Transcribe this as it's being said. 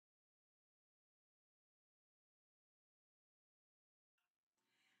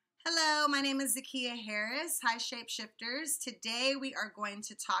Hello, my name is Zakia Harris. Hi, Shapeshifters. Today we are going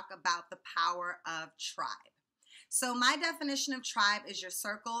to talk about the power of tribe. So my definition of tribe is your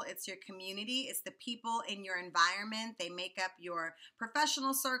circle, it's your community, it's the people in your environment. They make up your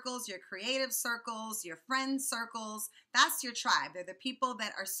professional circles, your creative circles, your friend circles. That's your tribe. They're the people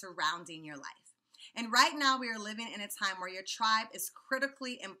that are surrounding your life. And right now we are living in a time where your tribe is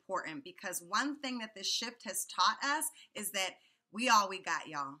critically important because one thing that this shift has taught us is that we all we got,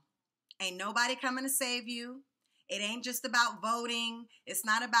 y'all. Ain't nobody coming to save you. It ain't just about voting. It's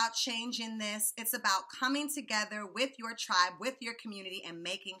not about changing this. It's about coming together with your tribe, with your community, and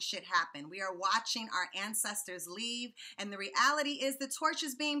making shit happen. We are watching our ancestors leave, and the reality is the torch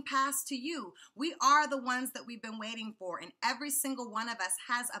is being passed to you. We are the ones that we've been waiting for, and every single one of us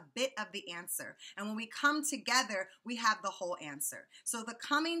has a bit of the answer. And when we come together, we have the whole answer. So the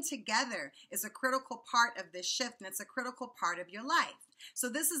coming together is a critical part of this shift, and it's a critical part of your life. So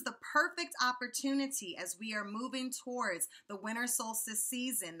this is the perfect opportunity as we are moving towards the winter solstice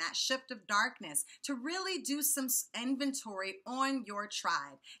season, that shift of darkness, to really do some inventory on your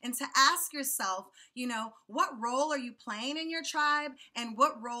tribe and to ask yourself, what role are you playing in your tribe and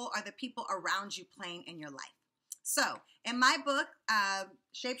what role are the people around you playing in your life? So in my book,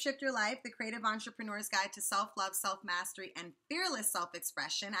 Shapeshift Your Life, The Creative Entrepreneur's Guide to Self-Love, Self-Mastery, and Fearless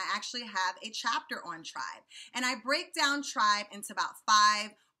Self-Expression, I actually have a chapter on tribe. And I break down tribe into about 5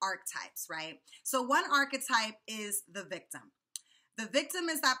 archetypes, right? So one archetype is the victim. The victim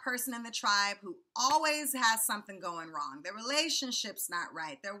is that person in the tribe who always has something going wrong. Their relationship's not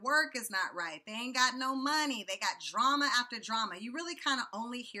right. Their work is not right. They ain't got no money. They got drama after drama. You really kind of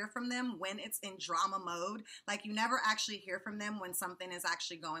only hear from them when it's in drama mode. Like you never actually hear from them when something is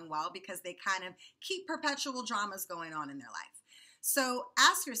actually going well because they kind of keep perpetual dramas going on in their life. So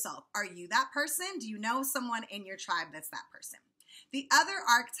ask yourself, are you that person? Do you know someone in your tribe that's that person? The other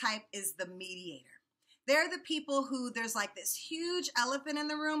archetype is the mediator. They're the people who there's like this huge elephant in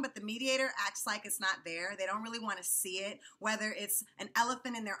the room, but the mediator acts like it's not there. They don't really want to see it, whether it's an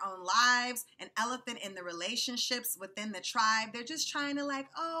elephant in their own lives, an elephant in the relationships within the tribe. They're just trying to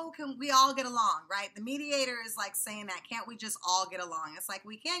can we all get along, right? The mediator is like saying that, can't we just all get along? It's like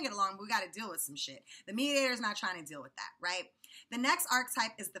we can get along, but we got to deal with some shit. The mediator is not trying to deal with that, right? The next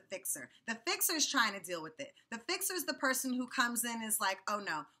archetype is the fixer. The fixer is trying to deal with it. The fixer is the person who comes in and is like, oh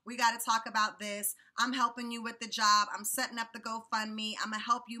no, we got to talk about this. I'm helping you with the job. I'm setting up the GoFundMe. I'm going to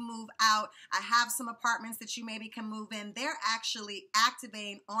help you move out. I have some apartments that you maybe can move in. They're actually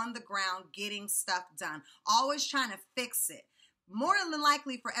activating on the ground, getting stuff done, always trying to fix it. More than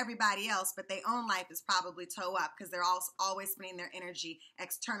likely for everybody else, but their own life is probably toe up because they're always spending their energy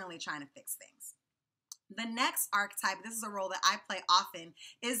externally trying to fix things. The next archetype, this is a role that I play often,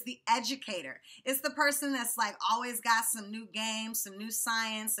 is the educator. It's the person that's like always got some new game, some new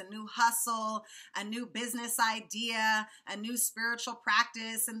science, a new hustle, a new business idea, a new spiritual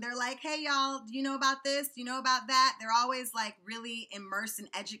practice. And they're like, hey, y'all, do you know about this? Do you know about that? They're always like really immersed in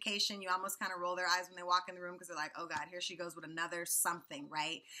education. You almost kind of roll their eyes when they walk in the room because they're like, oh God, here she goes with another something,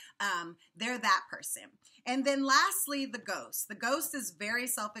 right? They're that person. And then lastly, the ghost. The ghost is very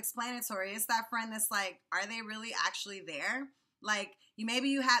self-explanatory. It's that friend that's like, are they really actually there? Like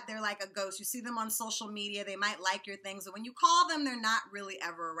they're like a ghost. You see them on social media. They might like your things. But when you call them, they're not really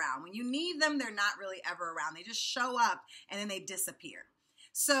ever around. When you need them, they're not really ever around. They just show up and then they disappear.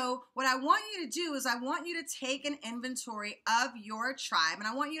 So what I want you to do is I want you to take an inventory of your tribe. And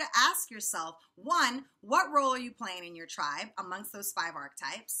I want you to ask yourself, 1, what role are you playing in your tribe amongst those 5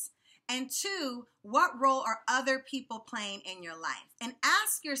 archetypes? And 2, what role are other people playing in your life? And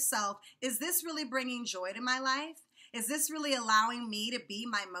ask yourself, is this really bringing joy to my life? Is this really allowing me to be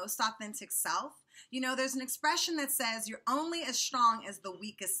my most authentic self? There's an expression that says you're only as strong as the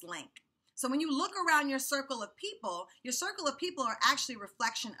weakest link. So when you look around your circle of people are actually a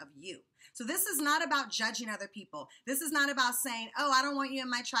reflection of you. So this is not about judging other people. This is not about saying, oh, I don't want you in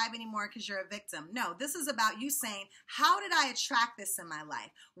my tribe anymore because you're a victim. No, this is about you saying, how did I attract this in my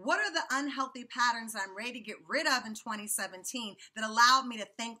life? What are the unhealthy patterns that I'm ready to get rid of in 2017 that allowed me to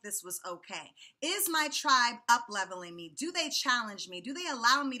think this was okay? Is my tribe up-leveling me? Do they challenge me? Do they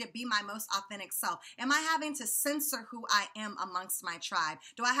allow me to be my most authentic self? Am I having to censor who I am amongst my tribe?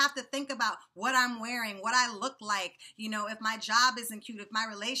 Do I have to think about what I'm wearing, what I look like? If my job isn't cute, if my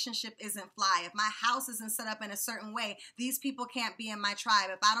relationship isn't doesn't fly. If my house isn't set up in a certain way, these people can't be in my tribe.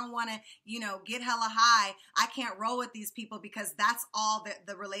 If I don't want to, get hella high, I can't roll with these people because that's all that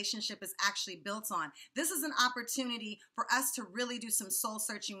the relationship is actually built on. This is an opportunity for us to really do some soul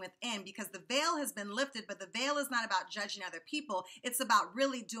searching within, because the veil has been lifted, but the veil is not about judging other people. It's about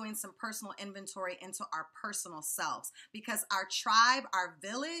really doing some personal inventory into our personal selves, because our tribe, our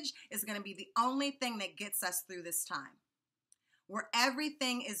village is going to be the only thing that gets us through this time, where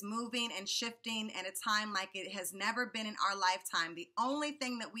everything is moving and shifting at a time like it has never been in our lifetime. The only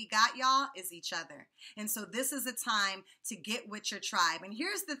thing that we got, y'all, is each other. And so this is a time to get with your tribe. And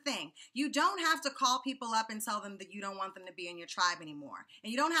here's the thing. You don't have to call people up and tell them that you don't want them to be in your tribe anymore.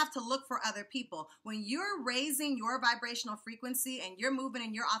 And you don't have to look for other people. When you're raising your vibrational frequency and you're moving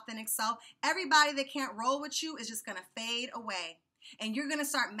in your authentic self, everybody that can't roll with you is just going to fade away. And you're going to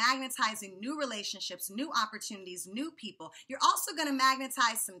start magnetizing new relationships, new opportunities, new people. You're also going to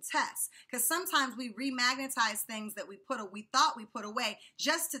magnetize some tests, because sometimes we remagnetize things that we thought we put away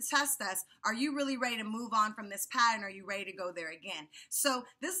just to test us. Are you really ready to move on from this pattern? Are you ready to go there again? So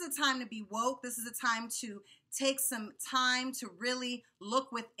this is a time to be woke. This is a time to take some time to really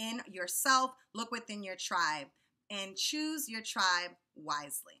look within yourself, look within your tribe, and choose your tribe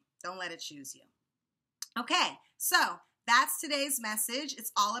wisely. Don't let it choose you. Okay, so that's today's message.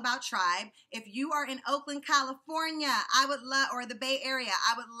 It's all about tribe. If you are in Oakland, California, or the Bay Area,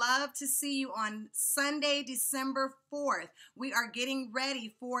 I would love to see you on Sunday, December 4th. We are getting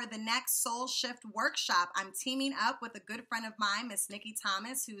ready for the next Soul Shift workshop. I'm teaming up with a good friend of mine, Miss Nikki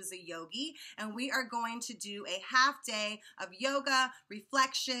Thomas, who is a yogi, and we are going to do a half day of yoga,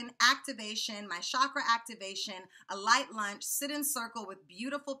 reflection, activation, my chakra activation, a light lunch, sit in circle with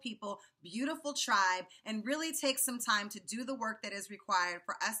beautiful people, beautiful tribe, and really take some time to do the work that is required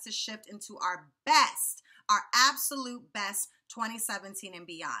for us to shift into our best, our absolute best 2017 and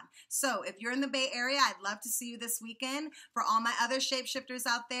beyond. So if you're in the Bay Area, I'd love to see you this weekend. For all my other shapeshifters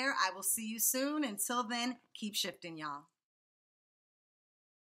out there, I will see you soon. Until then, keep shifting, y'all.